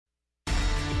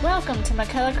Welcome to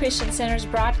McCullough Christian Center's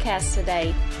broadcast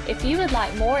today. If you would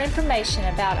like more information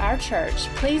about our church,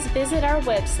 please visit our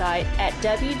website at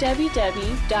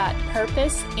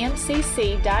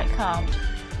www.purposemcc.com.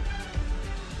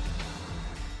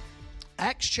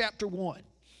 Acts chapter 1.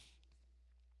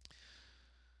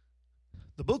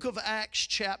 The book of Acts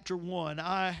chapter 1.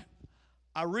 I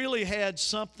really had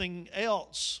something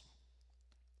else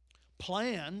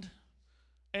planned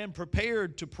and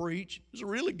prepared to preach. It was a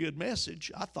really good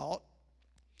message, I thought.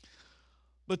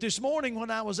 But this morning when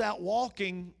I was out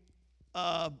walking,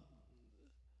 the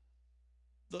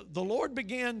Lord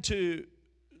began to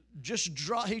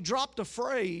He dropped a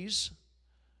phrase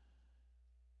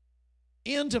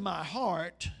into my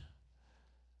heart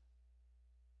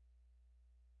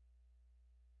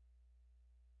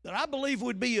that I believe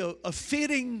would be a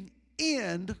fitting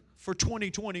end for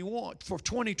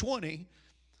 2020.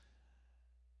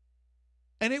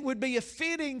 And it would be a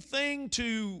fitting thing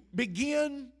to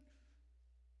begin.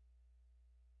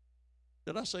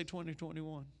 Did I say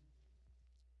 2021?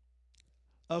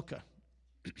 Okay.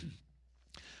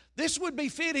 This would be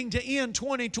fitting to end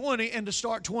 2020 and to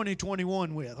start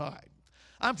 2021 with. All right.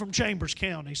 I'm from Chambers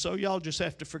County, so y'all just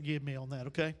have to forgive me on that,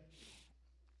 okay?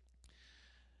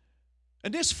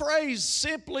 And this phrase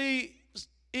simply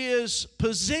is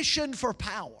position for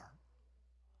power.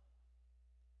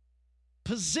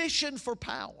 Position for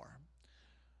power.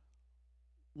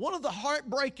 One of the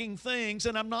heartbreaking things,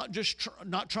 and I'm not just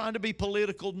not trying to be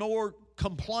political nor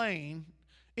complain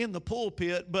in the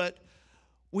pulpit, but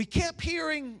we kept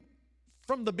hearing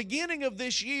from the beginning of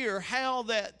this year how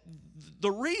that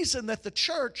the reason that the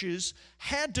churches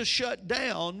had to shut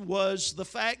down was the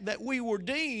fact that we were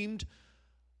deemed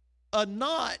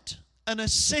not an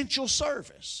essential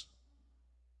service.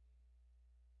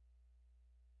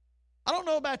 I don't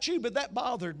know about you, but that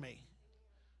bothered me.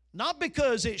 Not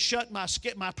because it shut my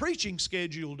preaching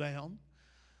schedule down.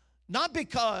 Not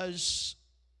because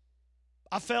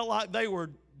I felt like they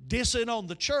were dissing on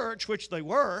the church, which they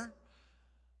were.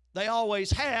 They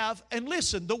always have. And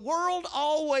listen, the world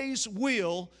always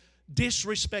will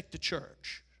disrespect the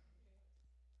church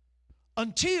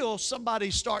until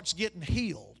somebody starts getting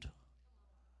healed.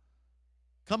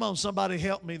 Come on, somebody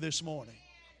help me this morning.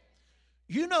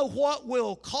 You know what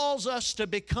will cause us to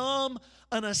become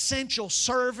an essential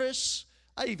service?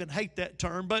 I even hate that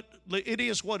term, but it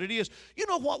is what it is. You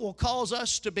know what will cause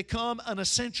us to become an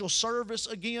essential service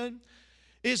again?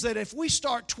 Is that if we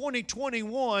start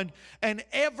 2021 and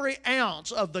every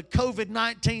ounce of the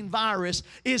COVID-19 virus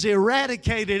is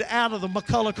eradicated out of the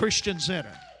McCullough Christian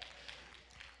Center.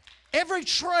 Every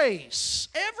trace,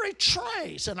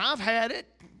 and I've had it.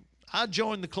 I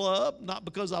joined the club, not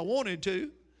because I wanted to.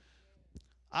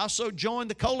 I also joined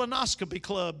the colonoscopy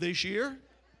club this year.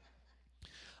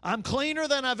 I'm cleaner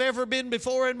than I've ever been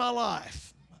before in my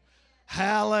life.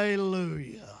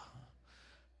 Hallelujah.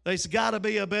 There's got to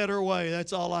be a better way.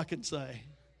 That's all I can say.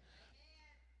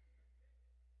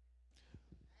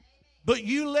 But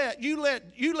you let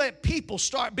people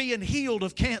start being healed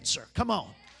of cancer. Come on.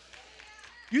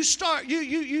 You start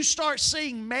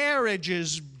seeing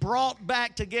marriages brought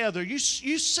back together. You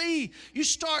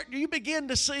begin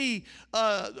to see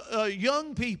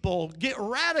young people get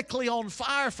radically on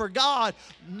fire for God,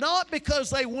 not because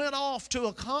they went off to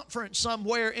a conference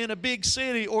somewhere in a big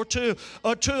city or to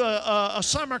a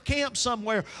summer camp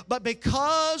somewhere, but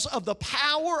because of the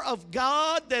power of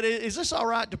God. Is this all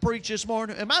right to preach this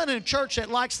morning? Am I in a church that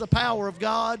likes the power of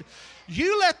God?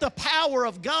 You let the power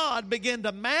of God begin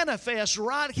to manifest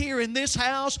right here in this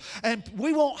house, and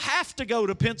we won't have to go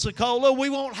to Pensacola. We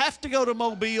won't have to go to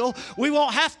Mobile. We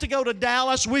won't have to go to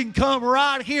Dallas. We can come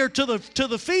right here to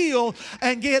the field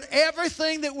and get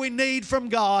everything that we need from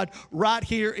God right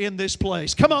here in this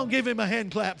place. Come on, give Him a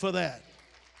hand clap for that.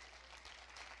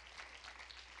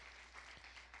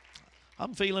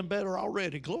 I'm feeling better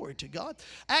already. Glory to God.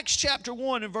 Acts chapter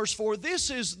 1 and verse 4. This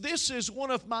is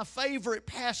one of my favorite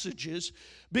passages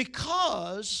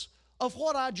because of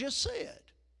what I just said.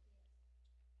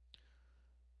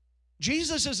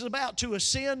 Jesus is about to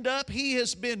ascend up. He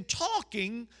has been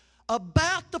talking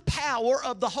about the power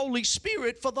of the Holy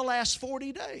Spirit for the last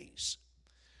 40 days.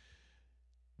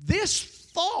 This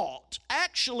thought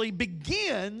actually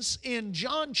begins in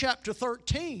John chapter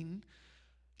 13.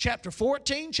 Chapter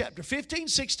 14, chapter 15,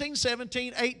 16,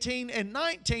 17, 18, and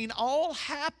 19 all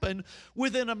happen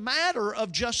within a matter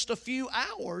of just a few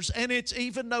hours. And it's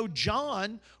even though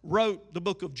John wrote the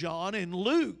book of John and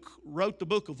Luke wrote the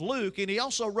book of Luke, and he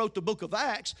also wrote the book of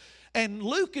Acts, and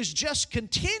Luke is just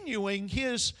continuing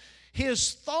his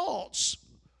thoughts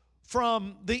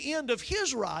from the end of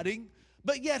his writing,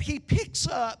 but yet he picks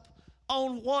up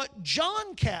on what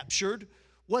John captured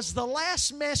was the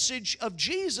last message of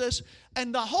Jesus.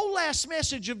 And the whole last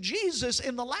message of Jesus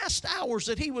in the last hours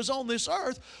that he was on this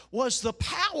earth was the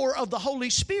power of the Holy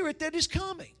Spirit that is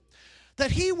coming. That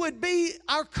he would be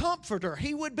our comforter.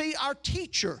 He would be our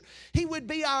teacher. He would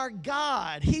be our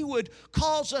guide. He would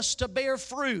cause us to bear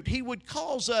fruit. He would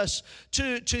cause us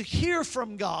to hear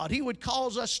from God. He would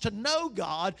cause us to know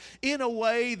God in a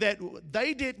way that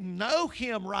they didn't know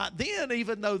Him right then,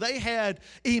 even though they had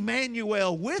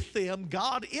Emmanuel with them,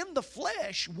 God in the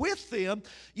flesh with them.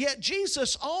 Yet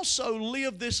Jesus also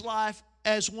lived this life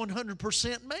as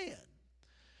 100% man.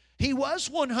 He was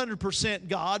 100%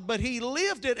 God, but He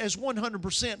lived it as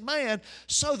 100% man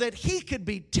so that He could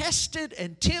be tested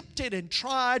and tempted and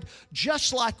tried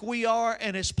just like we are,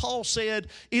 and as Paul said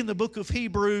in the book of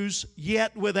Hebrews,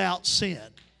 yet without sin.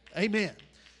 Amen.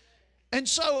 And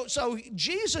so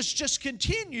Jesus just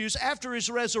continues after His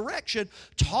resurrection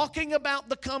talking about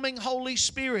the coming Holy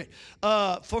Spirit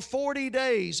for 40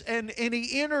 days. And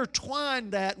He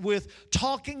intertwined that with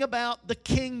talking about the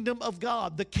kingdom of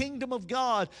God. The kingdom of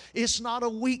God is not a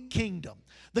weak kingdom.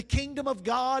 The kingdom of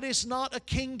God is not a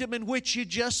kingdom in which you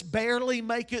just barely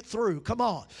make it through. Come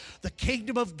on. The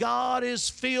kingdom of God is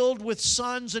filled with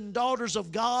sons and daughters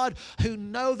of God who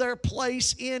know their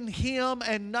place in Him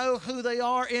and know who they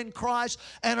are in Christ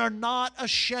and are not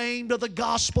ashamed of the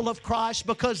gospel of Christ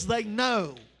because they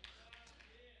know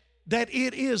that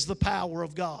it is the power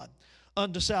of God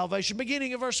unto salvation.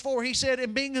 Beginning of verse 4, he said,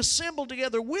 and being assembled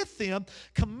together with them,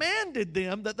 commanded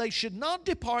them that they should not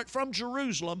depart from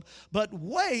Jerusalem, but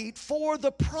wait for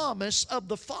the promise of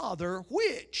the Father,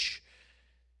 which,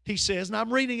 he says, and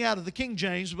I'm reading out of the King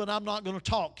James, but I'm not going to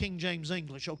talk King James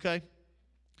English, okay?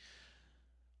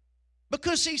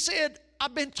 Because he said,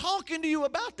 I've been talking to you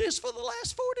about this for the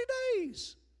last 40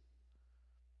 days.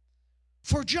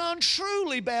 For John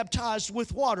truly baptized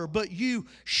with water, but you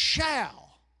shall.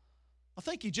 I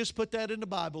think he just put that in the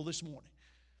Bible this morning.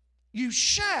 You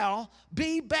shall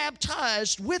be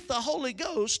baptized with the Holy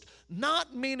Ghost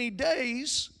not many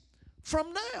days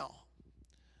from now.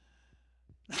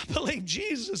 I believe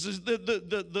Jesus is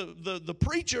the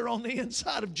preacher on the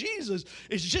inside of Jesus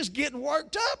is just getting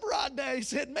worked up right now. He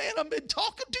said, man, I've been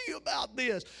talking to you about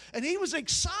this. And he was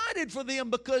excited for them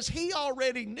because he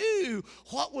already knew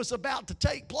what was about to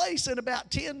take place in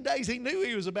about 10 days. He knew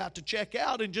he was about to check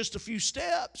out in just a few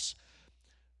steps.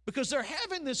 Because they're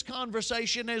having this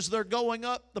conversation as they're going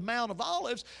up the Mount of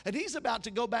Olives, and he's about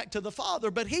to go back to the Father.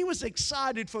 But he was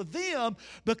excited for them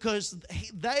because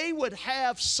they would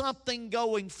have something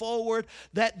going forward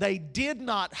that they did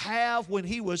not have when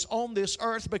he was on this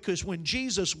earth. Because when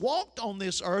Jesus walked on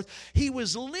this earth, he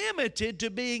was limited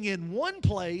to being in one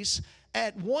place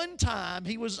at one time.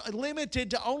 He was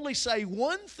limited to only say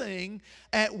one thing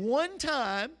at one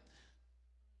time.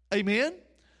 Amen?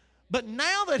 But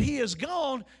now that he is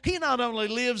gone, he not only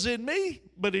lives in me,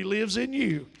 but he lives in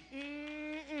you.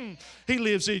 He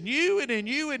lives in you and in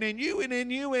you and in you and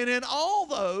in you and in all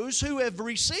those who have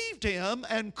received him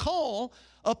and call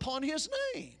upon his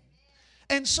name.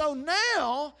 And so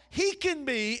now he can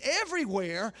be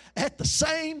everywhere at the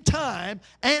same time,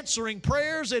 answering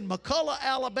prayers in McCullough,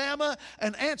 Alabama,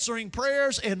 and answering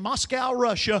prayers in Moscow,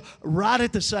 Russia, right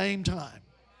at the same time.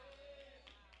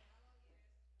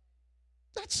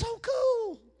 That's so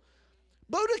cool.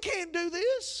 Buddha can't do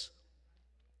this.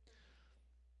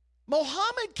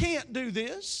 Mohammed can't do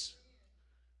this.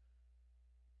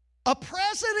 A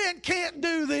president can't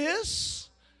do this.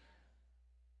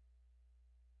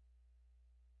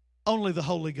 Only the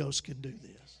Holy Ghost can do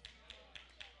this.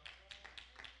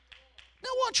 Now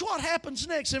watch what happens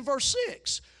next in verse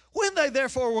 6. When they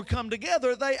therefore were come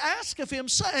together, they asked of him,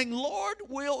 saying, Lord,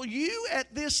 will you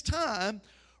at this time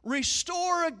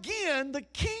restore again the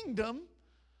kingdom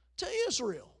to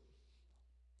Israel?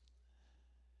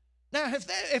 Now,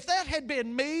 if that had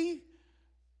been me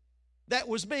that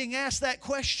was being asked that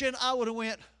question, I would have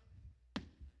went,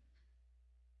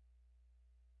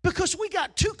 because we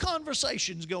got two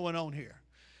conversations going on here.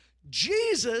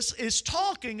 Jesus is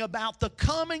talking about the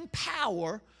coming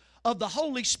power of the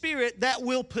Holy Spirit that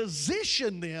will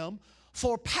position them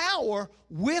for power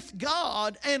with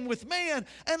God and with man.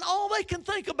 And all they can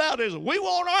think about is, we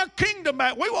want our kingdom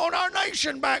back. We want our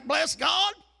nation back, bless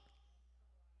God.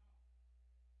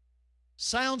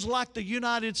 Sounds like the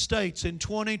United States in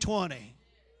 2020.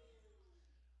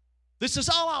 This is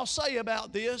all I'll say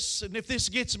about this, and if this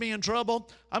gets me in trouble,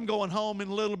 I'm going home in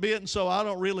a little bit, and so I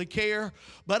don't really care.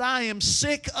 But I am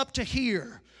sick up to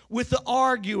here with the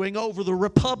arguing over the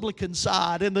Republican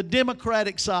side and the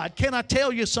Democratic side. Can I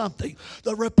tell you something?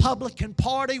 The Republican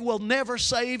Party will never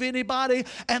save anybody,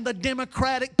 and the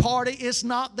Democratic Party is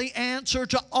not the answer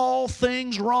to all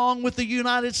things wrong with the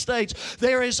United States.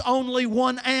 There is only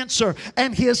one answer,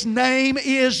 and His name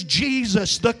is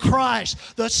Jesus, the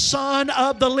Christ, the Son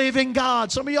of the living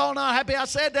God. Some of y'all not happy I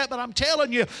said that, but I'm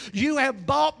telling you, you have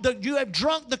drunk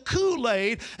the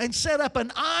Kool-Aid and set up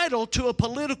an idol to a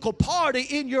political party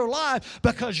in your life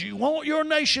because you want your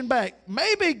nation back.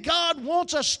 Maybe God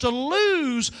wants us to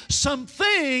lose some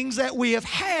things that we have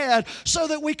had so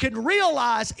that we can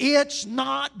realize it's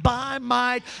not by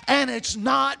might and it's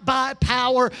not by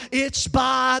power, it's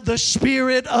by the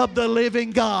Spirit of the living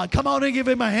God. Come on and give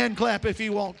Him a hand clap if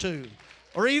you want to,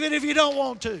 or even if you don't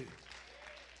want to.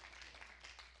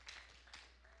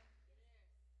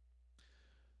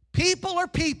 People are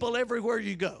people everywhere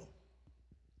you go.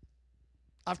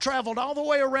 I've traveled all the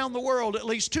way around the world at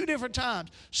least 2 different times.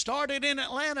 Started in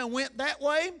Atlanta, went that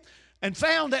way, and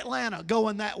found Atlanta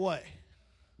going that way.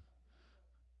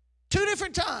 2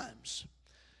 different times.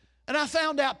 And I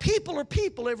found out people are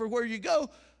people everywhere you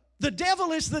go. The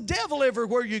devil is the devil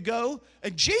everywhere you go.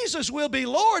 And Jesus will be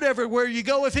Lord everywhere you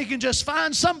go if He can just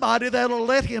find somebody that'll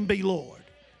let Him be Lord.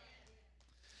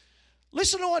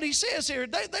 Listen to what He says here.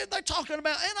 They're talking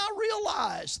about, and I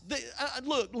realize,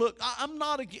 look, I'm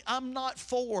not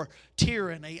for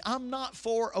tyranny. I'm not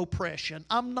for oppression.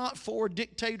 I'm not for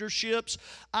dictatorships.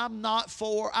 I'm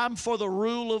for the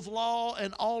rule of law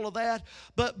and all of that.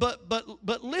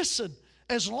 But listen,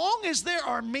 as long as there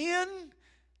are men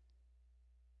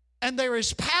and there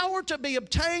is power to be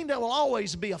obtained, there will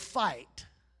always be a fight.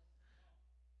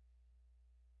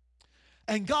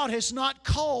 And God has not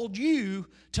called you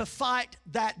to fight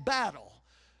that battle.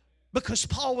 Because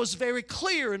Paul was very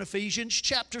clear in Ephesians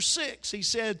chapter 6. He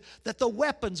said that the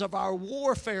weapons of our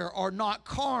warfare are not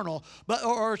carnal.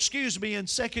 In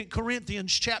 2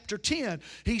 Corinthians chapter 10,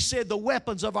 he said the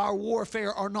weapons of our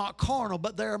warfare are not carnal,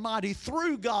 but they are mighty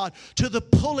through God to the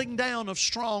pulling down of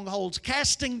strongholds,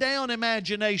 casting down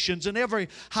imaginations and every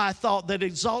high thought that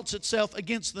exalts itself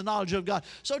against the knowledge of God.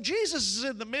 So Jesus is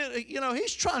in the middle,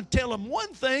 He's trying to tell them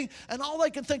one thing, and all they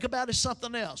can think about is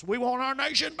something else. We want our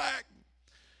nation back.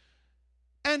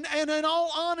 And in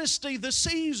all honesty, the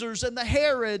Caesars and the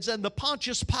Herods and the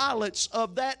Pontius Pilates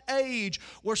of that age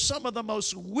were some of the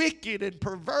most wicked and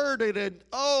perverted. And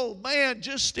oh man,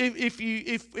 just if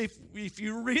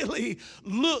you really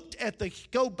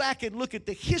go back and look at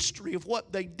the history of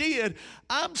what they did,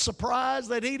 I'm surprised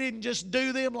that He didn't just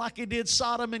do them like He did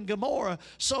Sodom and Gomorrah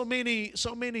so many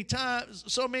times,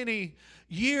 so many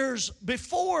years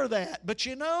before that. But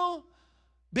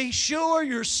be sure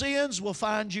your sins will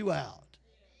find you out.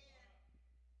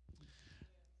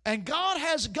 And God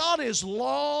is long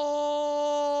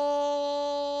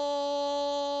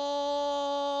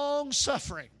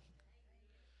suffering.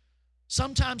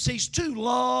 Sometimes He's too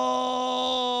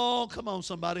long. Come on,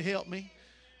 somebody help me.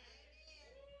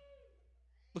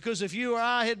 Because if you or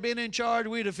I had been in charge,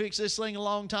 we'd have fixed this thing a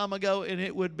long time ago, and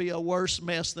it would be a worse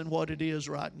mess than what it is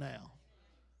right now.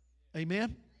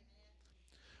 Amen?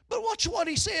 But watch what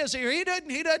He says here. He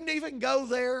doesn't even go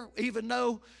there, even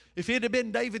though if it had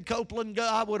been David Copeland,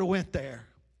 I would have went there.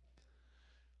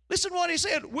 Listen to what He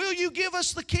said. Will you give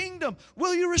us the kingdom?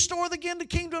 Will you restore again the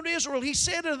kingdom of Israel? He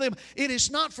said to them, it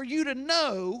is not for you to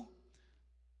know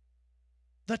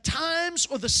the times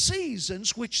or the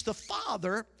seasons which the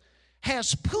Father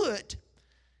has put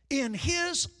in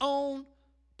His own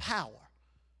power.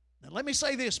 Now let me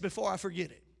say this before I forget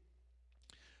it.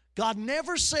 God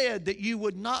never said that you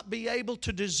would not be able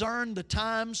to discern the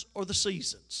times or the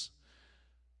seasons.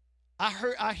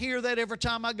 I hear that every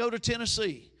time I go to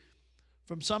Tennessee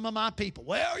from some of my people.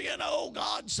 Well,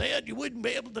 God said you wouldn't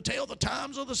be able to tell the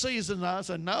times or the seasons. And I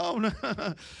said, no,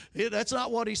 that's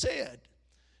not what He said.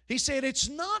 He said it's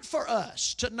not for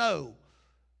us to know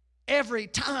every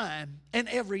time and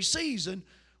every season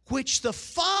which the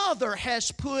Father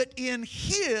has put in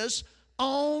His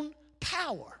own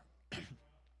power.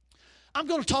 I'm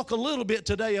going to talk a little bit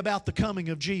today about the coming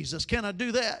of Jesus. Can I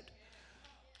do that?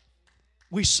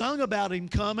 We sung about Him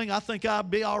coming. I think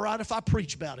I'd be all right if I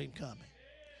preach about Him coming.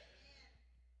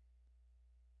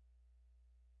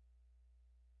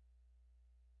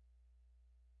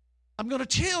 I'm going to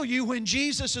tell you when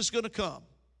Jesus is going to come.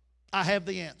 I have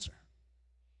the answer.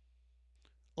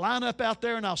 Line up out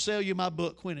there and I'll sell you my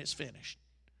book when it's finished.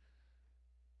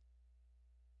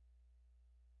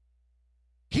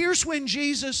 Here's when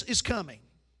Jesus is coming.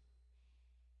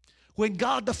 when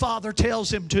God the Father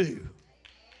tells him to.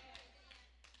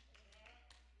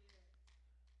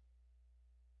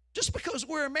 Just because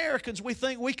we're Americans, we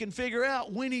think we can figure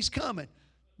out when he's coming.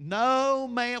 No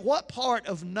man, what part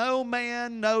of no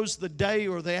man knows the day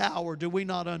or the hour do we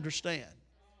not understand?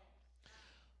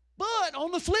 But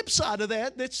on the flip side of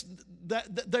that,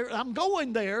 I'm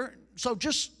going there, so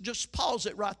just pause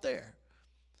it right there.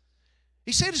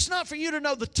 He said it's not for you to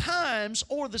know the times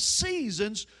or the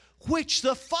seasons which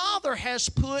the Father has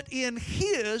put in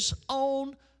His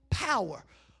own power.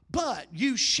 But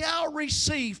you shall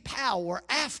receive power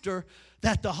after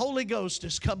that the Holy Ghost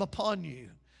has come upon you.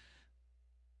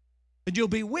 And you'll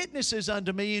be witnesses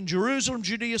unto me in Jerusalem,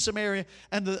 Judea, Samaria,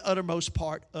 and the uttermost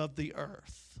part of the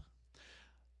earth.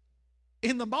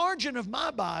 In the margin of my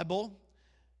Bible,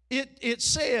 it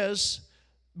says,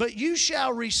 but you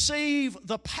shall receive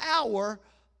the power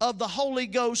of the Holy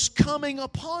Ghost coming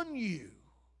upon you.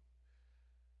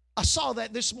 I saw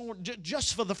that this morning,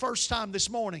 just for the first time this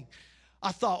morning.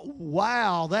 I thought,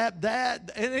 wow, and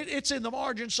it's in the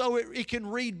margin, so it can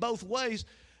read both ways.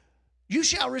 You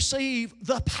shall receive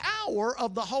the power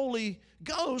of the Holy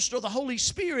Ghost or the Holy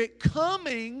Spirit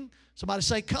coming, somebody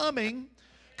say coming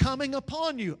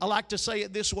upon you. I like to say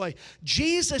it this way.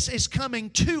 Jesus is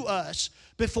coming to us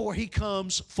before He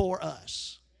comes for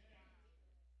us.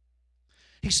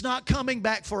 He's not coming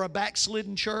back for a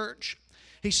backslidden church.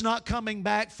 He's not coming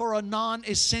back for a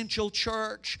non-essential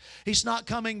church. He's not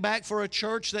coming back for a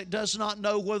church that does not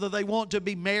know whether they want to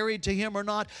be married to Him or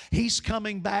not. He's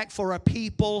coming back for a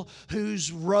people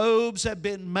whose robes have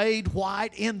been made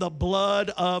white in the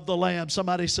blood of the Lamb.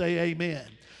 Somebody say amen.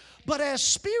 But as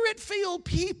Spirit-filled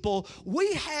people,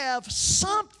 we have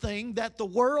something that the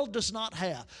world does not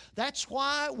have. That's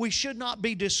why we should not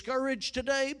be discouraged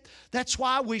today. That's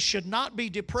why we should not be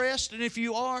depressed. And if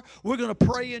you are, we're going to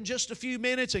pray in just a few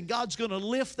minutes, and God's going to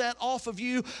lift that off of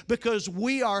you, because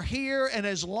we are here. And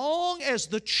as long as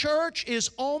the church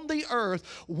is on the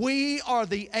earth, we are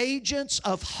the agents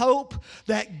of hope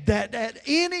that at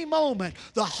any moment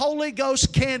the Holy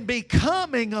Ghost can be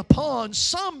coming upon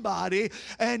somebody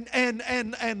and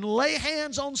lay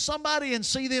hands on somebody and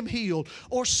see them healed,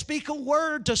 or speak a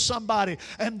word to somebody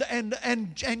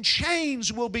and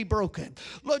chains will be broken.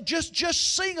 Look,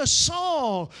 just sing a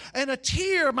song and a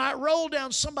tear might roll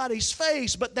down somebody's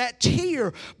face, but that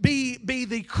tear be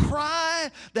the cry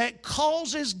that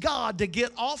causes God to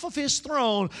get off of His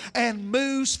throne and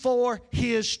moves for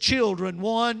His children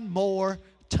one more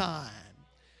time.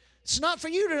 It's not for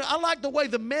you to, I like the way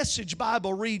the Message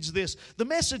Bible reads this. The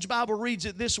Message Bible reads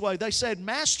it this way. They said,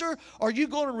 Master, are you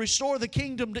going to restore the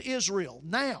kingdom to Israel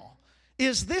now?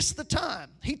 Is this the time?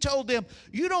 He told them,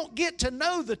 you don't get to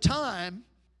know the time.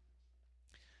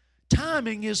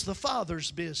 Timing is the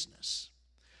Father's business.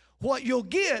 What you'll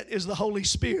get is the Holy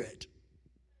Spirit.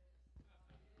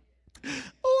 Oh,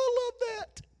 I love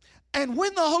that. And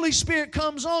when the Holy Spirit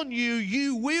comes on you,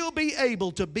 you will be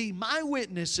able to be my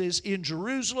witnesses in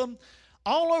Jerusalem,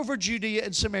 all over Judea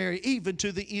and Samaria, even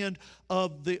to the end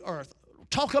of the earth.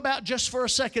 Talk about just for a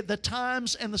second the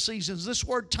times and the seasons. This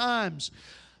word times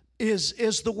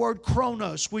is the word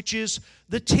chronos, which is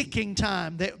the ticking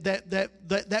time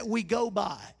that we go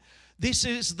by. This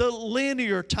is the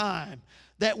linear time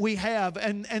that we have.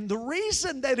 And the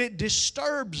reason that it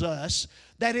disturbs us,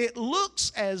 that it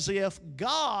looks as if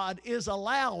God is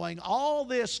allowing all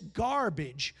this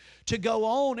garbage to go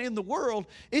on in the world,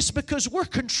 is because we're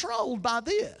controlled by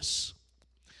this.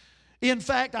 In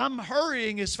fact, I'm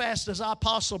hurrying as fast as I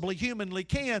possibly humanly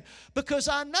can, because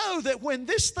I know that when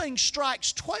this thing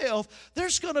strikes 12,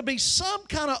 there's going to be some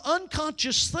kind of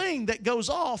unconscious thing that goes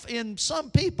off in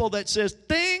some people that says,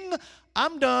 ding,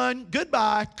 I'm done,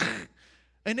 goodbye.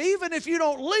 And even if you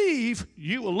don't leave,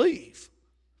 you will leave.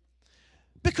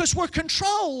 Because we're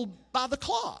controlled by the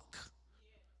clock.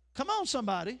 Come on,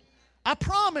 somebody. I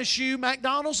promise you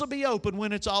McDonald's will be open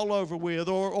when it's all over with,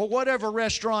 or whatever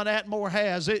restaurant Atmore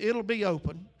has, it'll be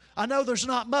open. I know there's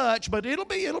not much, but it'll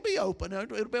be open.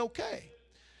 It'll be okay.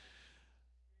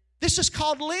 This is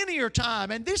called linear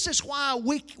time, and this is why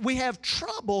we have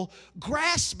trouble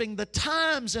grasping the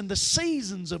times and the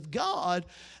seasons of God,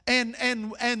 and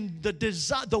the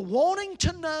desire, the wanting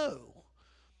to know.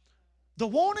 The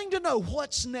wanting to know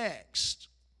what's next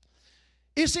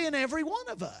is in every one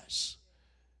of us.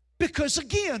 Because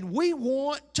again, we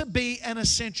want to be an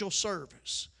essential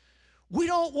service. We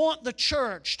don't want the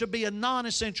church to be a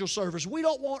non-essential service. We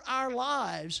don't want our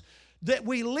lives that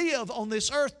we live on this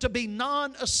earth to be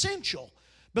non-essential,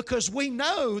 because we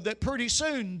know that pretty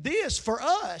soon this, for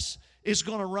us, is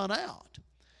going to run out.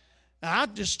 Now, I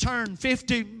just turned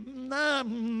 50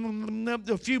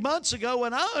 a few months ago,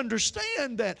 and I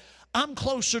understand that I'm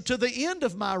closer to the end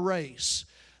of my race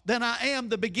than I am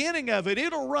the beginning of it.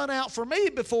 It'll run out for me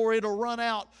before it'll run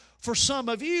out for some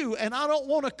of you. And I don't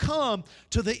want to come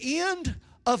to the end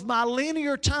of my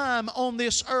linear time on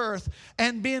this earth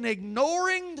and been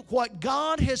ignoring what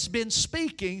God has been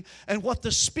speaking and what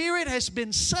the Spirit has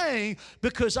been saying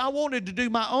because I wanted to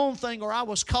do my own thing, or I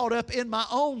was caught up in my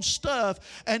own stuff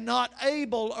and not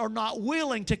able or not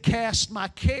willing to cast my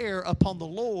care upon the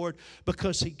Lord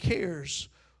because He cares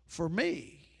for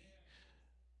me.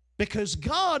 Because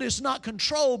God is not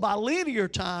controlled by linear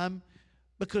time,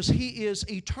 because He is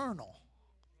eternal.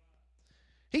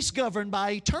 He's governed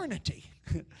by eternity.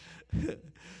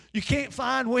 You can't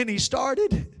find when He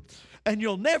started, and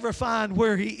you'll never find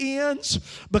where He ends,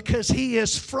 because He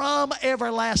is from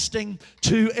everlasting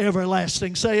to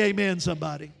everlasting. Say amen,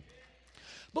 somebody.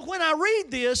 But when I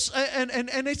read this,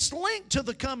 and it's linked to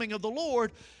the coming of the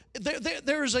Lord,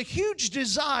 there is a huge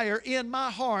desire in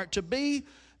my heart to be.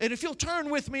 And if you'll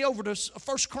turn with me over to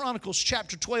 1 Chronicles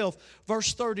chapter 12,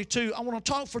 verse 32, I want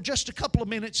to talk for just a couple of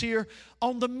minutes here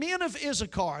on the men of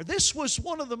Issachar. This was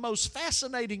one of the most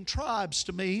fascinating tribes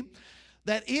to me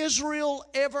that Israel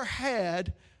ever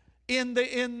had in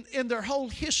their whole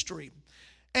history.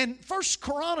 And 1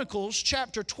 Chronicles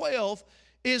chapter 12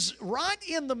 is right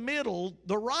in the middle.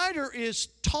 The writer is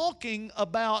talking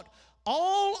about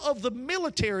all of the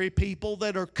military people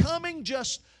that are coming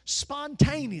just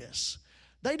spontaneous.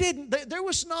 There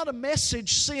was not a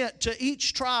message sent to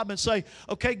each tribe and say,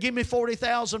 okay, give me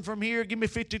 40,000 from here, give me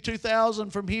 52,000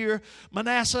 from here.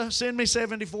 Manasseh, send me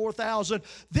 74,000.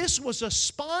 This was a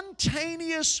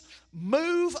spontaneous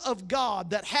move of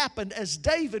God that happened as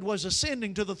David was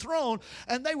ascending to the throne,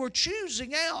 and they were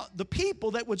choosing out the people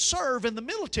that would serve in the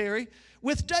military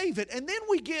with David. And then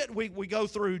we go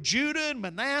through Judah and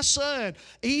Manasseh and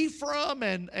Ephraim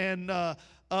and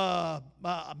I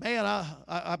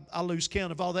lose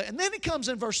count of all that. And then it comes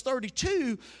in verse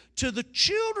 32 to the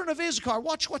children of Issachar.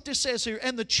 Watch what this says here.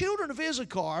 And the children of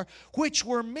Issachar, which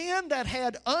were men that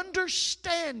had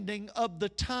understanding of the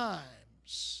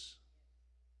times.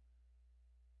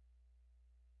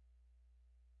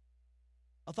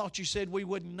 I thought you said we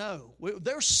wouldn't know.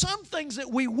 There's some things that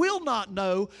we will not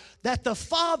know that the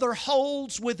Father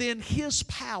holds within His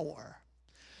power.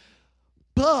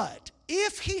 But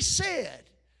if He said,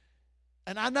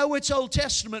 and I know it's Old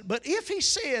Testament, but if He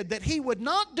said that He would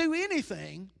not do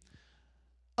anything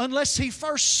unless He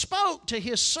first spoke to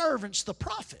His servants, the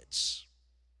prophets,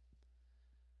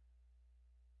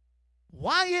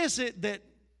 why is it that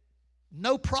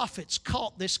no prophets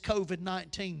caught this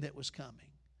COVID-19 that was coming?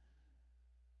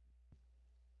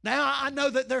 Now, I know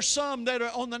that there's some that are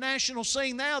on the national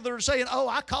scene now that are saying, oh,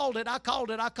 I called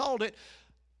it.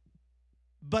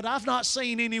 But I've not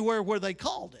seen anywhere where they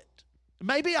called it.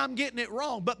 Maybe I'm getting it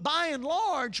wrong, but by and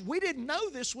large, we didn't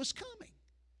know this was coming.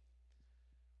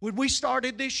 When we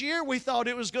started this year, we thought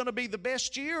it was going to be the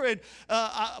best year. And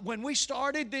when we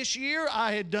started this year,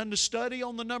 I had done the study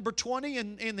on the number 20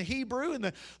 in the Hebrew.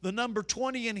 And the number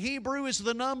 20 in Hebrew is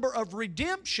the number of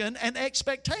redemption and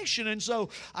expectation. And so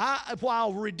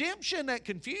while redemption, that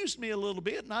confused me a little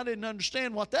bit, and I didn't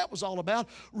understand what that was all about.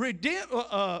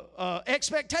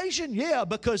 Expectation, yeah,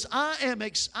 because I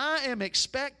am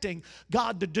expecting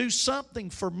God to do something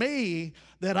for me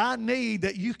that I need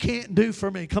that you can't do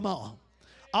for me. Come on.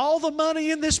 All the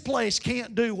money in this place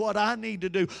can't do what I need to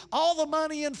do. All the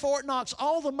money in Fort Knox,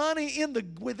 all the money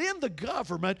within the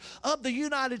government of the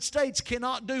United States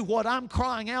cannot do what I'm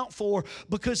crying out for,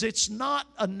 because it's not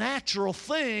a natural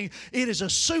thing. It is a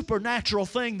supernatural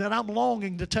thing that I'm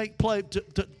longing to take place,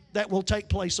 that will take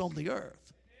place on the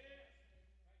earth.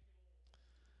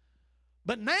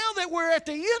 But now that we're at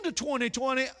the end of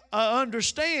 2020, I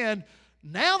understand,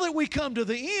 now that we come to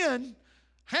the end,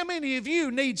 how many of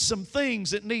you need some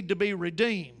things that need to be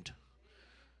redeemed?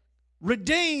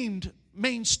 Redeemed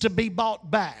means to be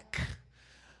bought back.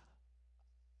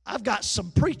 I've got some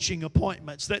preaching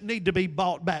appointments that need to be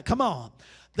bought back. Come on.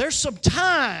 There's some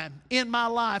time in my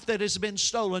life that has been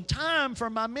stolen. Time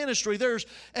from my ministry. There's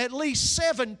at least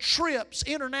 7 trips,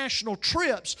 international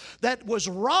trips, that was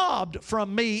robbed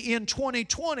from me in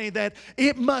 2020, that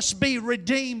it must be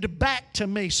redeemed back to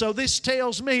me. So this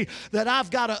tells me that I've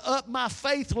got to up my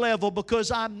faith level, because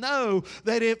I know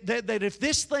that if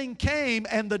this thing came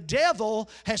and the devil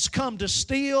has come to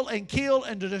steal and kill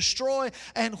and to destroy,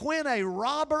 and when a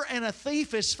robber and a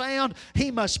thief is found,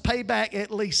 he must pay back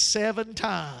at least 7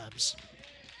 times.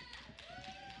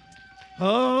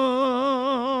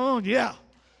 Oh, yeah.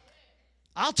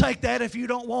 I'll take that. If you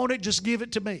don't want it, just give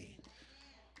it to me.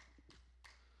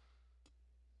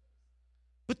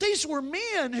 But these were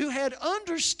men who had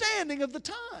understanding of the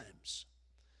times.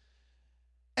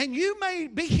 And you may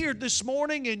be here this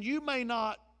morning and you may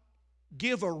not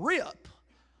give a rip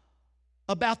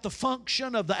about the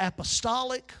function of the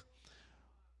apostolic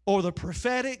or the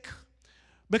prophetic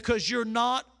because you're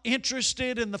not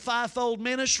interested in the fivefold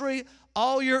ministry.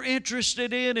 All you're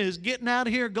interested in is getting out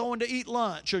of here, going to eat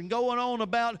lunch, and going on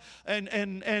about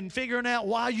and figuring out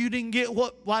why you didn't get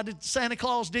why did Santa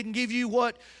Claus didn't give you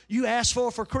what you asked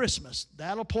for Christmas.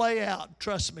 That'll play out.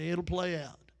 Trust me, it'll play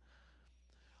out.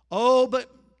 Oh, but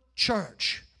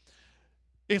church,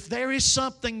 if there is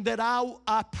something that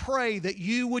I pray that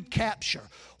you would capture,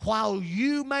 while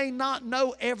you may not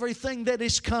know everything that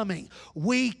is coming,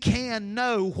 we can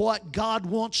know what God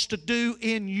wants to do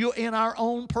in our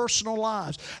own personal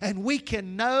lives. And we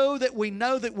can know that we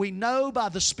know by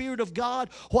the Spirit of God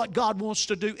what God wants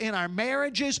to do in our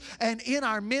marriages and in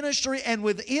our ministry and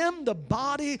within the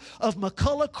body of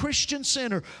McCullough Christian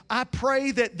Center. I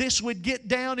pray that this would get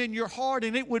down in your heart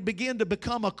and it would begin to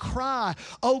become a cry.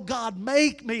 Oh God,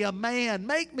 make me a man,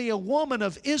 make me a woman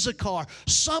of Issachar,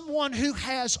 someone who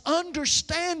has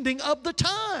understanding of the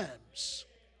times.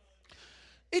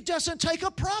 It doesn't take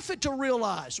a prophet to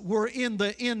realize we're in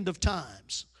the end of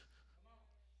times.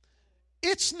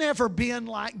 It's never been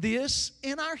like this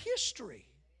in our history.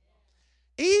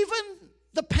 Even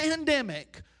the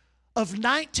pandemic of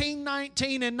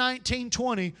 1919 and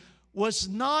 1920 was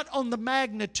not on the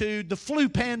magnitude, the flu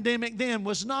pandemic then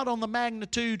was not on the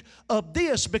magnitude of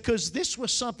this, because this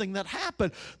was something that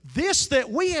happened. This that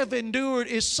we have endured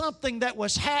is something that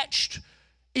was hatched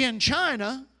in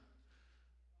China.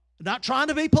 Not trying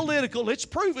to be political, it's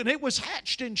proven it was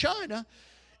hatched in China.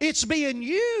 It's being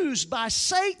used by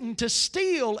Satan to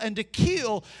steal and to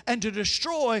kill and to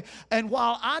destroy. And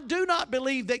while I do not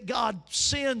believe that God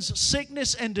sends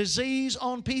sickness and disease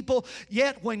on people,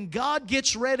 yet when God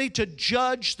gets ready to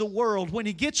judge the world, when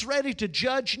He gets ready to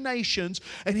judge nations,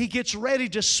 and He gets ready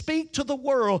to speak to the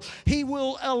world, He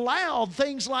will allow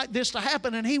things like this to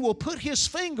happen, and He will put His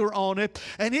finger on it,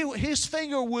 and His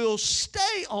finger will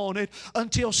stay on it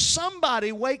until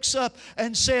somebody wakes up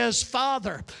and says,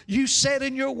 Father, you said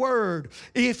in your word,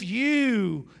 if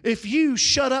you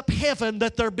shut up heaven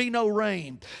that there be no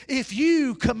rain, if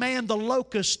you command the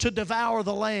locusts to devour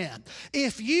the land,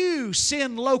 if you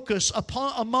send locusts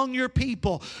among your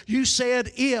people, you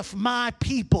said, if my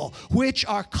people which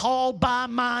are called by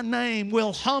my name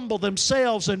will humble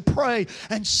themselves and pray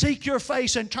and seek your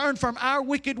face and turn from our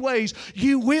wicked ways,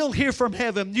 you will hear from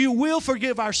heaven, you will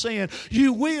forgive our sin,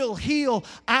 you will heal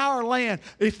our land.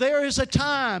 If there is a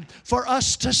time for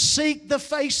us to seek the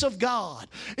face of God,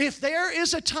 if there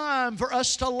is a time for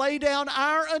us to lay down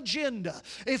our agenda,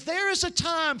 if there is a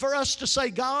time for us to say,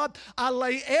 God, I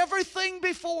lay everything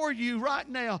before you right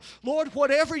now. Lord,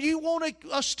 whatever you want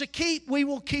us to keep, we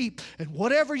will keep. And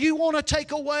whatever you want to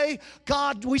take away,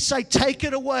 God, we say, take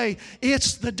it away.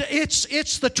 It's the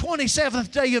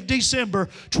 27th day of December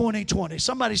 2020.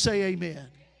 Somebody say amen.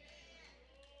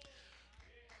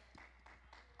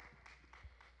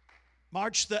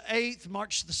 March the 8th,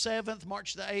 March the 7th,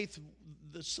 March the 8th,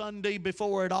 the Sunday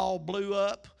before it all blew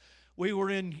up, we were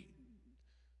in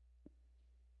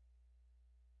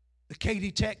the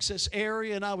Katy, Texas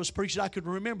area, and I was preaching. I could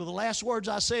remember the last words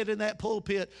I said in that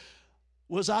pulpit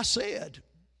was,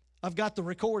 I've got the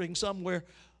recording somewhere,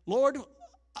 Lord,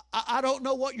 I don't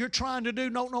know what you're trying to do,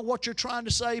 don't know what you're trying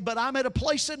to say, but I'm at a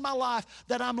place in my life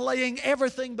that I'm laying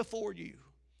everything before you.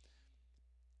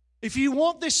 If you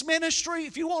want this ministry,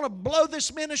 if you want to blow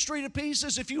this ministry to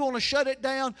pieces, if you want to shut it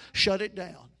down, shut it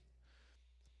down.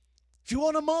 If you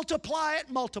want to multiply it,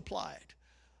 multiply it.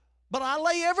 But I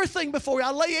lay everything before you.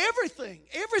 I lay everything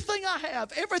I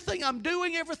have, everything I'm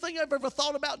doing, everything I've ever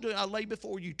thought about doing, I lay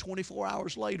before you. 24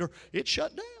 hours later, it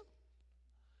shut down.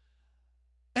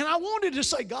 And I wanted to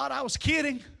say, God, I was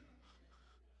kidding.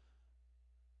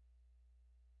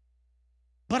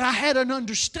 But I had an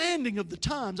understanding of the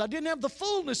times. I didn't have the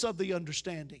fullness of the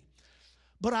understanding.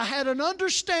 But I had an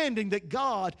understanding that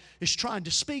God is trying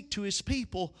to speak to His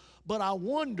people. But I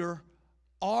wonder,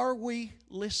 are we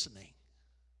listening?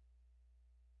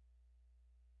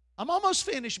 I'm almost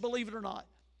finished, believe it or not.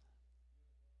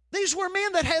 These were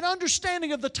men that had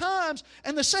understanding of the times.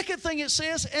 And the second thing it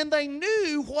says, and they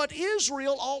knew what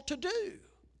Israel ought to do.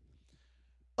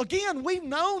 Again, we've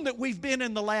known that we've been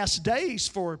in the last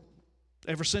days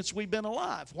ever since we've been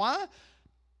alive. Why?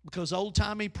 Because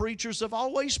old-timey preachers have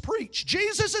always preached,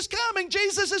 Jesus is coming,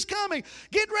 Jesus is coming.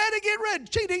 Get ready, get ready.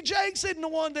 T.D. Jakes isn't the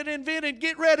one that invented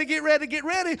get ready, get ready, get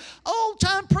ready.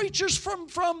 Old-time preachers from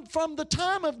the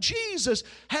time of Jesus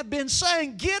have been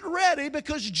saying, get ready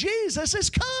because Jesus is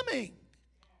coming.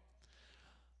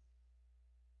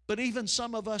 But even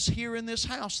some of us here in this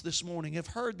house this morning have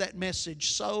heard that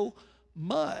message so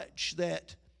much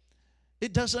that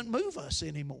it doesn't move us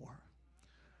anymore.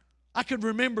 I can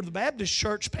remember the Baptist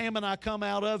church Pam and I come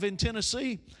out of in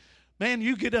Tennessee. Man,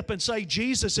 you get up and say,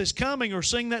 Jesus is coming, or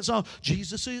sing that song,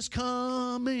 Jesus is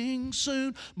coming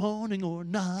soon, morning or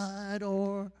night,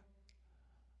 or...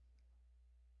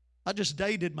 I just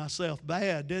dated myself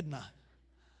bad, didn't I?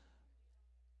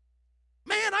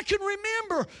 Man, I can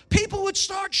remember people would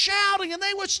start shouting and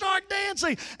they would start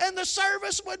dancing and the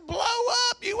service would blow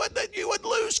up. You would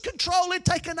lose control. It'd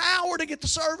take an hour to get the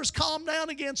service calmed down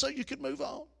again so you could move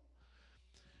on.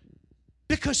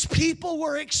 Because people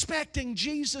were expecting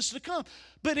Jesus to come.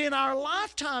 But in our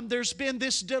lifetime, there's been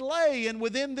this delay, and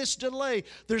within this delay,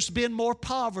 there's been more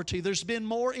poverty, there's been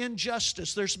more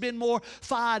injustice, there's been more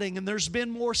fighting, and there's been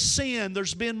more sin,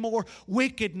 there's been more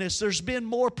wickedness, there's been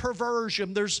more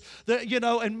perversion,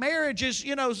 and marriages,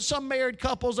 some married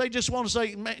couples, they just want to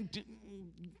say, man,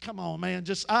 come on, man,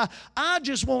 I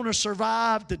just want to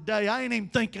survive today. I ain't even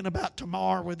thinking about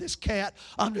tomorrow with this cat.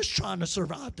 I'm just trying to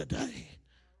survive today.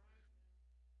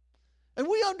 And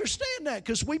we understand that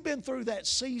because we've been through that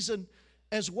season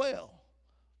as well.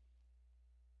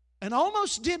 And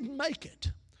almost didn't make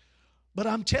it. But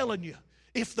I'm telling you,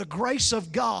 if the grace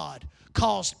of God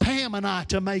caused Pam and I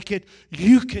to make it,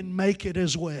 you can make it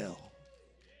as well.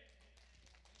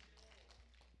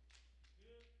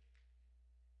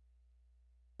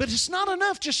 But it's not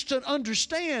enough just to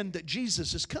understand that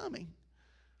Jesus is coming.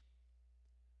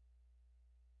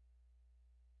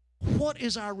 What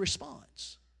is our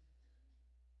response?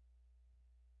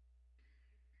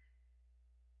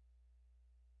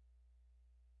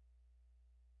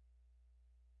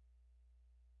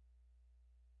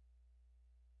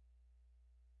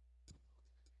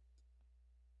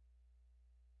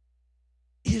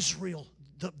 Israel,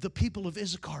 the people of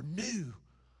Issachar knew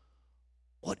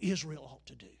what Israel ought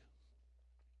to do.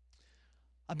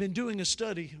 I've been doing a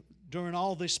study during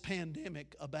all this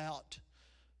pandemic about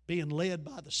being led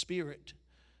by the Spirit.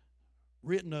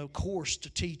 Written a course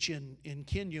to teach in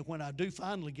Kenya when I do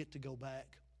finally get to go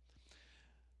back.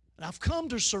 And I've come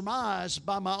to surmise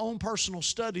by my own personal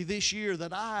study this year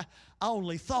that I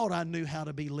only thought I knew how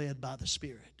to be led by the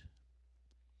Spirit.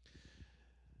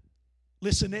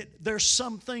 Listen, there's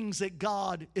some things that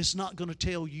God is not going to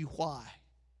tell you why.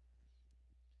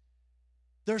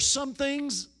 There's some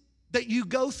things that you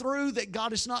go through that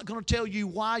God is not going to tell you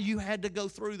why you had to go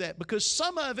through that. Because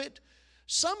some of it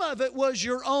was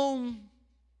your own,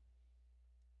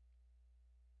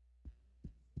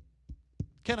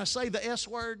 can I say the S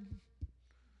word?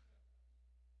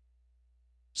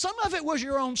 Some of it was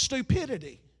your own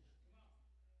stupidity.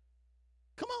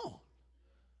 Come on.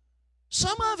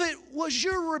 Some of it was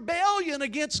your rebellion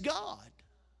against God.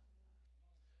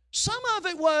 Some of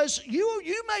it was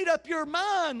you made up your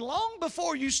mind long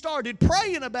before you started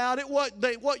praying about it,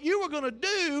 what you were going to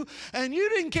do, and you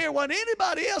didn't care what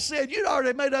anybody else said. You'd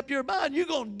already made up your mind. You're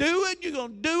going to do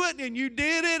it, and you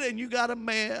did it, and you got a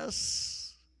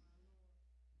mess.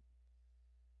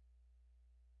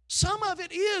 Some of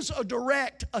it is a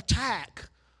direct attack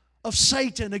of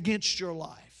Satan against your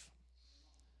life.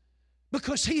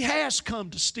 Because he has come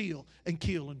to steal and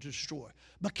kill and destroy.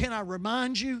 But can I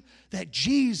remind you that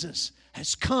Jesus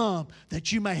has come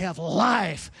that you may have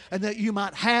life and that you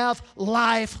might have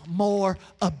life more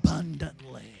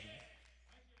abundantly.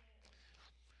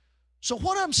 So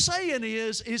what I'm saying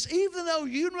is even though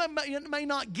you may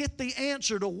not get the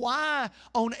answer to why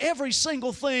on every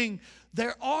single thing,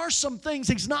 there are some things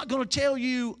He's not going to tell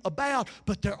you about,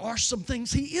 but there are some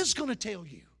things He is going to tell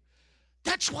you.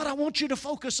 That's what I want you to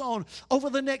focus on over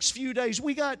the next few days.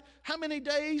 We got how many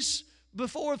days?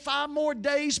 5 more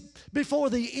days before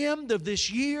the end of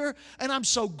this year. And I'm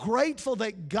so grateful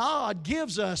that God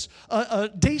gives us a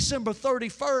December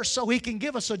 31st so He can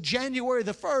give us a January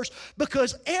the 1st,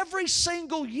 because every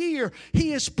single year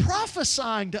He is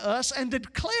prophesying to us and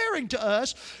declaring to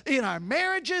us in our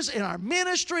marriages, in our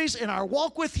ministries, in our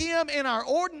walk with Him, in our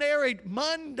ordinary,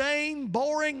 mundane,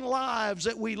 boring lives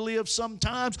that we live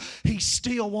sometimes, He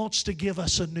still wants to give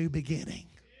us a new beginning.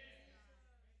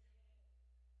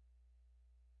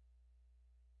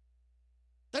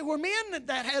 They were men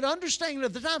that had understanding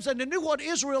of the times and they knew what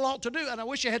Israel ought to do. And I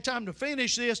wish I had time to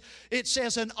finish this. It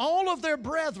says, and all of their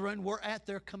brethren were at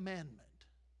their commandment.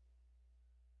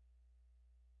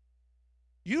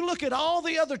 You look at all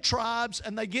the other tribes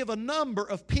and they give a number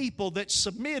of people that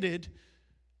submitted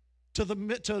to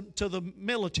the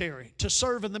military, to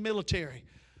serve in the military.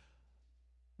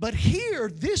 But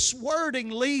here, this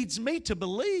wording leads me to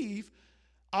believe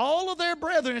all of their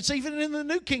brethren, it's even in the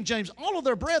New King James, all of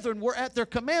their brethren were at their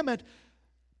commandment.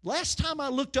 Last time I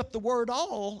looked up the word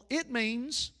all, it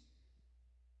means,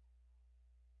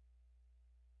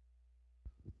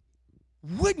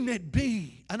 wouldn't it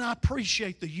be, and I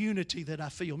appreciate the unity that I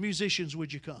feel. Musicians,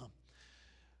 would you come?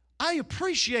 I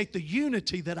appreciate the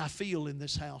unity that I feel in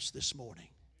this house this morning.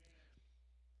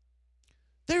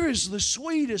 There is the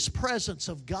sweetest presence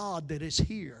of God that is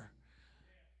here.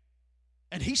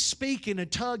 And He's speaking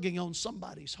and tugging on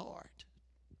somebody's heart.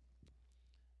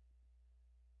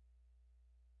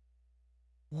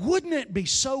 Wouldn't it be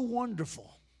so wonderful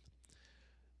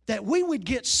that we would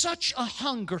get such a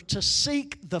hunger to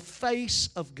seek the face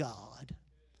of God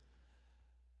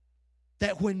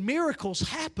that when miracles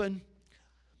happen,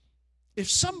 if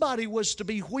somebody was to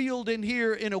be wheeled in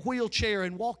here in a wheelchair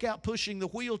and walk out pushing the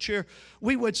wheelchair,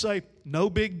 we would say, no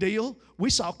big deal. We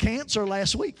saw cancer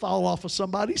last week fall off of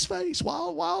somebody's face.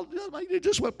 While it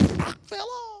just went, fell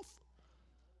off.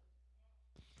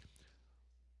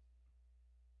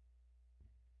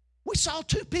 We saw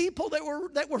two people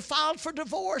that were filed for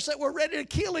divorce, that were ready to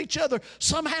kill each other.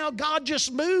 Somehow God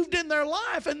just moved in their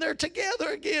life and they're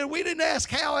together again. We didn't ask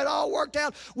how it all worked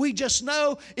out. We just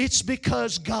know it's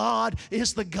because God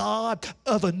is the God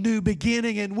of a new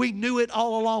beginning, and we knew it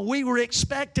all along. We were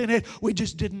expecting it. We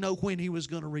just didn't know when He was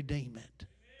going to redeem it.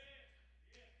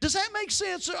 Does that make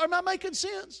sense? Or am I making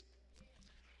sense?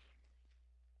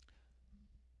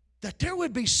 That there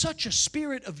would be such a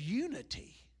spirit of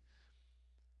unity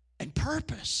and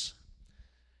purpose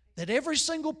that every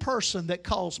single person that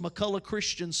calls McCullough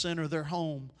Christian Center their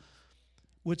home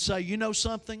would say, you know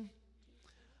something?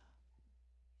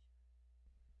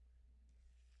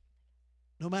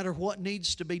 No matter what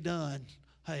needs to be done,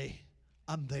 hey,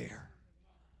 I'm there.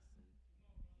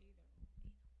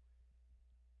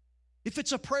 If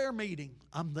it's a prayer meeting,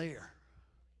 I'm there.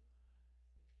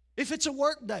 If it's a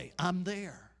work day, I'm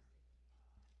there.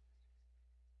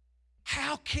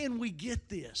 How can we get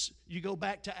this? You go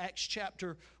back to Acts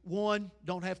chapter 1.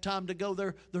 Don't have time to go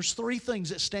there. There's three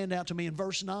things that stand out to me in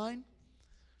verse 9.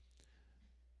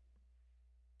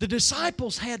 The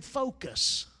disciples had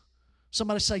focus.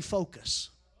 Somebody say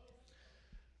focus.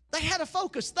 They had a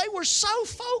focus. They were so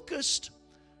focused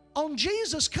on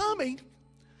Jesus coming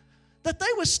that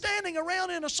they were standing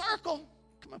around in a circle.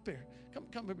 Come up here. Come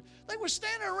up here. They were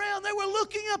standing around. They were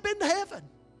looking up into heaven.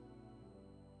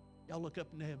 Y'all look up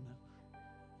into heaven now.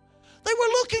 They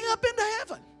were looking up into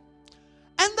heaven.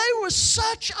 And they were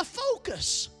such a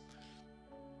focus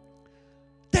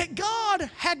that God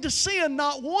had to send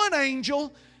not one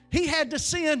angel, He had to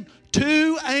send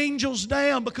two angels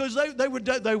down, because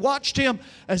they watched Him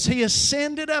as He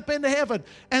ascended up into heaven.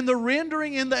 And the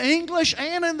rendering in the English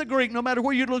and in the Greek, no matter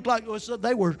where you look like, was that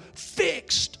they were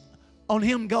fixed on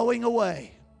Him going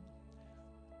away.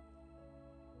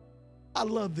 I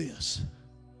love this.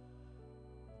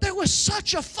 There was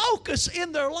such a focus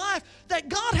in their life that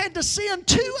God had to send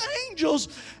two angels.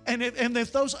 And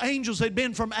if those angels had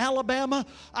been from Alabama,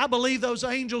 I believe those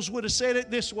angels would have said it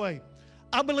this way.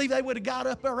 I believe they would have got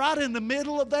up right in the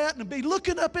middle of that and be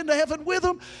looking up into heaven with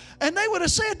them. And they would have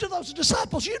said to those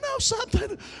disciples, you know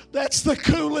something? That's the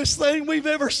coolest thing we've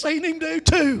ever seen Him do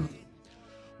too.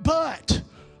 But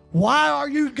why are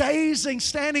you gazing,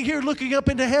 standing here looking up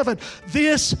into heaven?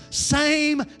 This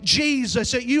same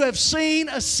Jesus that you have seen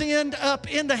ascend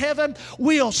up into heaven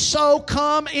will so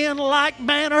come in like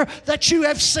manner that you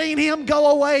have seen Him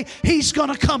go away. He's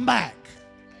going to come back.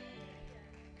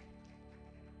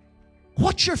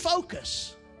 What's your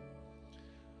focus?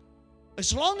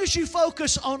 As long as you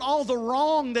focus on all the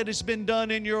wrong that has been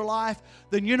done in your life,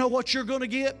 then you know what you're going to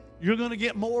get? You're going to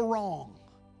get more wrong.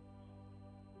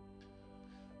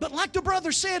 But like the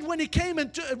brother said when he came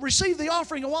and received the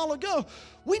offering a while ago,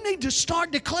 we need to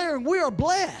start declaring we are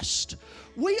blessed.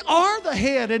 We are the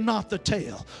head and not the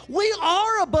tail. We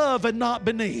are above and not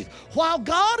beneath. While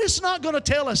God is not going to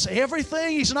tell us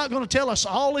everything, He's not going to tell us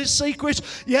all His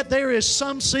secrets, yet there is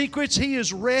some secrets He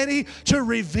is ready to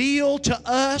reveal to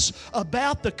us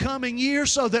about the coming year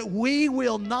so that we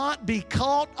will not be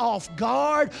caught off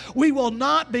guard. We will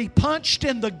not be punched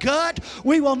in the gut.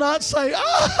 We will not say,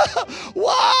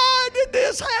 why did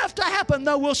this have to happen?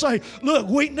 No, we'll say, look,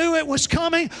 we knew it was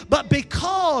coming, but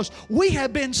because we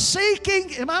have been seeking,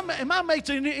 am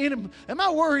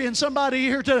I worrying somebody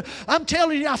here today? I'm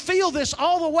telling you, I feel this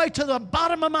all the way to the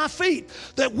bottom of my feet,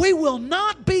 that we will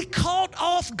not be caught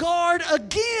off guard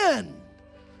again.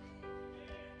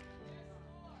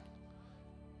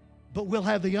 But we'll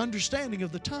have the understanding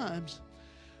of the times.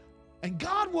 And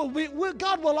God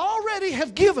will already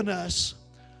have given us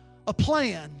a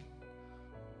plan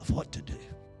of what to do.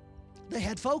 They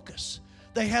had focus.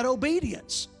 They had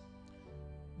obedience.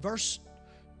 Verse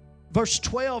verse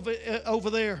 12 over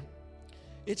there,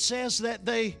 it says that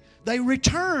they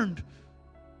returned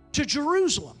to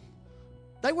Jerusalem.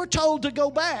 They were told to go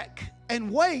back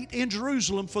and wait in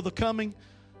Jerusalem for the coming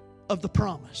of the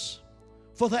promise,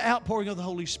 for the outpouring of the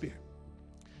Holy Spirit.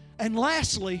 And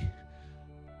lastly,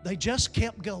 they just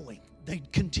kept going. They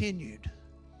continued.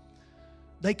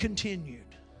 They continued.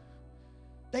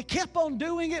 They kept on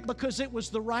doing it because it was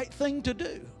the right thing to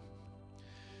do.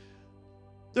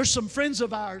 There's some friends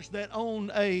of ours that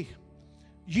own a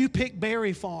U-pick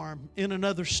berry farm in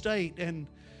another state, and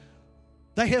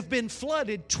they have been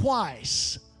flooded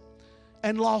twice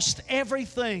and lost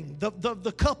everything.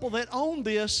 The couple that owned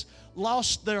this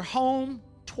lost their home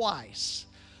twice.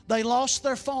 They lost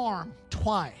their farm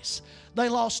twice. They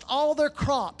lost all their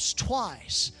crops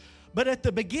twice. But at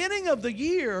the beginning of the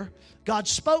year, God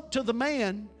spoke to the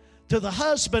man, to the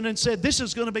husband, and said, this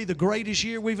is going to be the greatest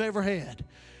year we've ever had.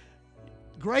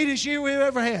 Greatest year we've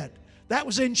ever had. That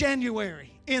was in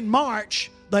January. In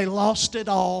March, they lost it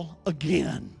all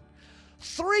again.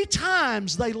 3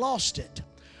 times they lost it.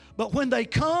 But when they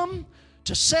come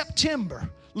to September,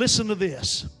 listen to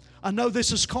this. I know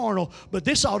this is carnal, but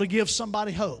this ought to give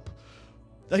somebody hope.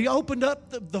 They opened up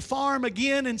the farm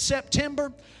again in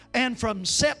September, and from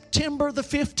September the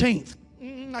 15th,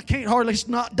 I can't hardly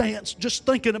not dance just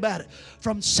thinking about it.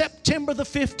 From September the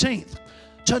 15th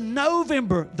to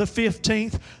November the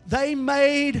 15th, they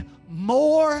made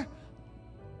more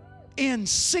in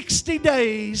 60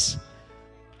 days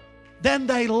than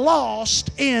they lost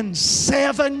in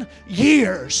 7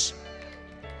 years.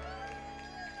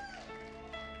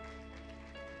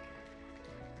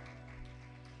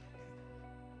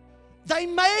 They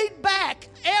made back,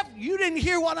 you didn't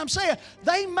hear what I'm saying,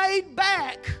 they made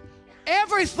back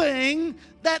everything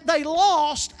that they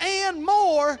lost and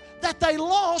more that they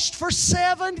lost for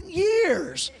 7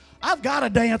 years. I've got to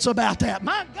dance about that.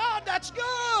 My God, that's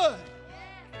good.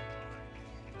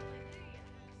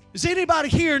 Does anybody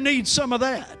here need some of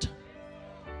that?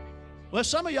 Well,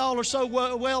 some of y'all are so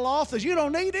well off that you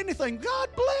don't need anything. God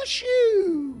bless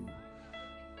you.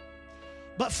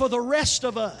 But for the rest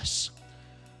of us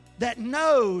that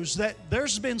knows that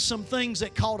there's been some things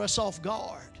that caught us off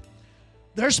guard.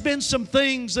 There's been some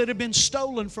things that have been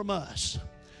stolen from us.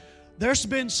 There's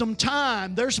been some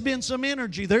time. There's been some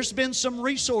energy. There's been some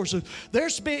resources.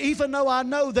 There's been, even though I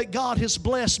know that God has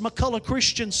blessed McCullough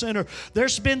Christian Center,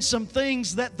 there's been some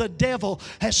things that the devil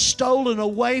has stolen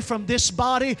away from this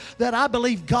body that I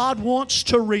believe God wants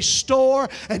to restore,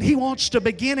 and He wants to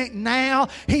begin it now.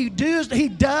 He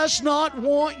does not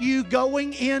want you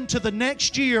going into the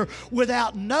next year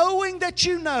without knowing that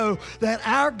you know that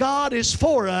our God is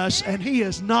for us and He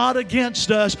is not against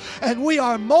us, and we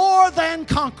are more than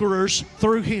conquerors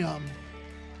through Him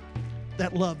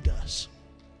that loved us.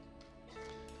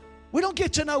 We don't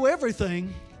get to know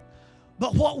everything,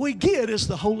 but what we get is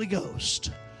the Holy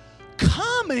Ghost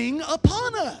coming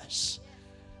upon us.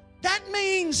 That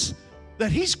means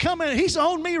that He's coming, He's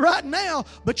on me right now,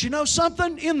 but you know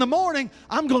something? In the morning,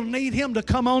 I'm going to need Him to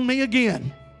come on me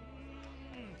again.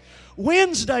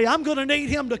 Wednesday, I'm going to need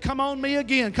Him to come on me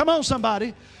again. Come on,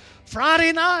 somebody.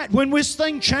 Friday night, when this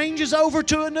thing changes over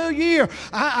to a new year,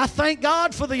 I thank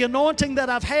God for the anointing that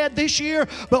I've had this year,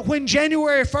 but when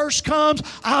January 1st comes,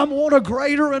 I want a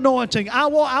greater anointing. I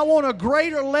want a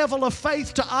greater level of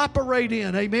faith to operate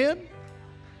in. Amen?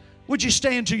 Would you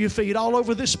stand to your feet all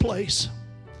over this place?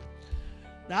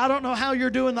 Now, I don't know how you're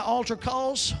doing the altar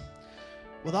calls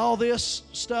with all this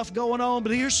stuff going on,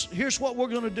 but here's what we're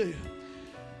going to do.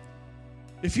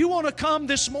 If you want to come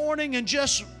this morning and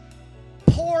just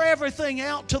pour everything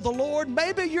out to the Lord,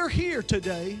 maybe you're here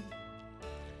today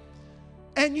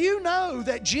and you know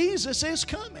that Jesus is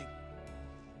coming,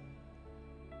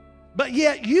 but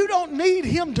yet you don't need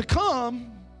Him to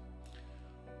come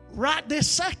right this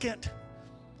second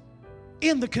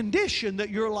in the condition that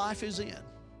your life is in.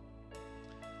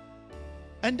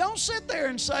 And don't sit there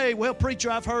and say, well,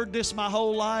 preacher, I've heard this my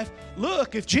whole life.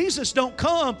 Look, if Jesus don't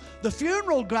come, the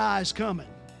funeral guy's coming.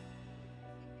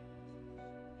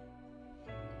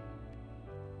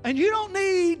 And you don't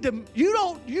need to,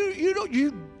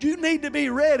 you need to be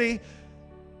ready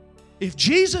if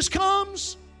Jesus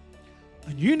comes,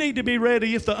 and you need to be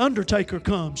ready if the undertaker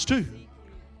comes too.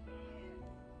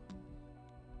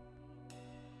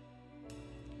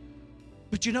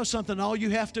 But you know something? All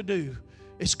you have to do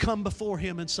is come before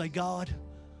Him and say, God,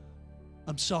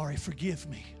 I'm sorry, forgive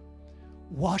me.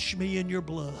 Wash me in your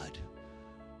blood.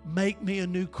 Make me a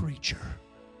new creature.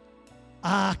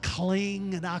 I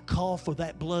cling and I call for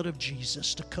that blood of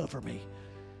Jesus to cover me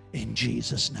in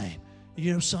Jesus' name.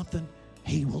 You know something?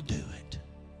 He will do it.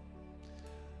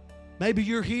 Maybe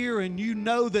you're here and you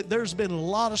know that there's been a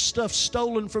lot of stuff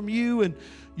stolen from you, and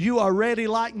you are ready,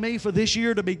 like me, for this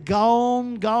year to be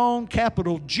gone, gone,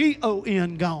 capital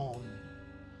G-O-N, gone.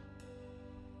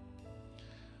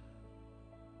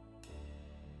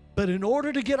 But in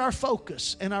order to get our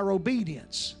focus and our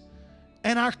obedience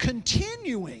and our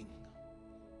continuing,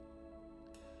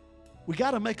 we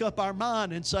got to make up our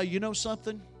mind and say, you know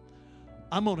something?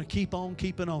 I'm going to keep on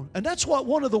keeping on. And that's what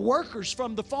one of the workers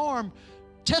from the farm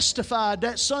testified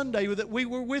that Sunday that we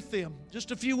were with them just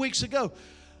a few weeks ago.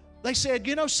 They said,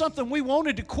 you know something? We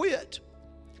wanted to quit.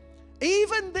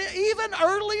 Even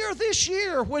earlier this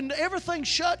year when everything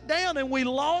shut down and we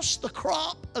lost the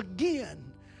crop again,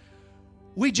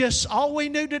 all we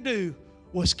knew to do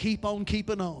was keep on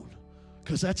keeping on,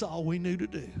 because that's all we knew to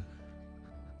do.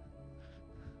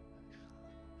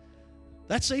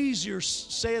 That's easier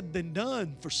said than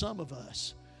done for some of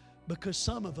us, because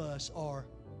some of us are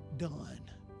done.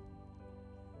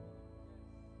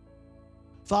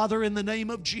 Father, in the name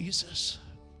of Jesus,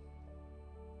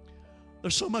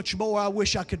 there's so much more I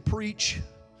wish I could preach,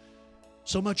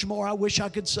 so much more I wish I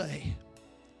could say.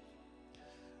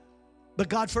 But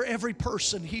God, for every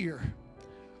person here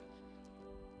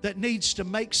that needs to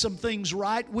make some things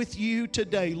right with you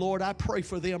today, Lord, I pray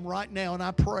for them right now, and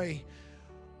I pray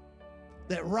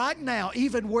that right now,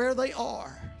 even where they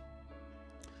are,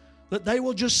 that they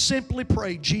will just simply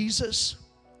pray, Jesus.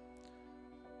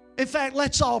 In fact,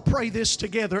 let's all pray this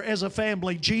together as a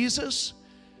family. Jesus,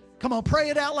 come on, pray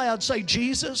it out loud. Say,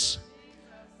 Jesus,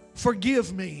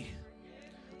 forgive me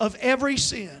of every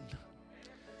sin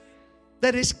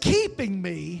that is keeping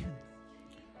me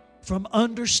from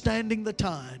understanding the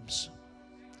times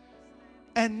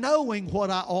and knowing what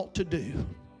I ought to do.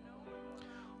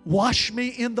 Wash me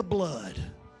in the blood,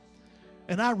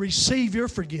 and I receive your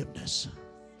forgiveness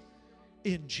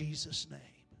in Jesus' name.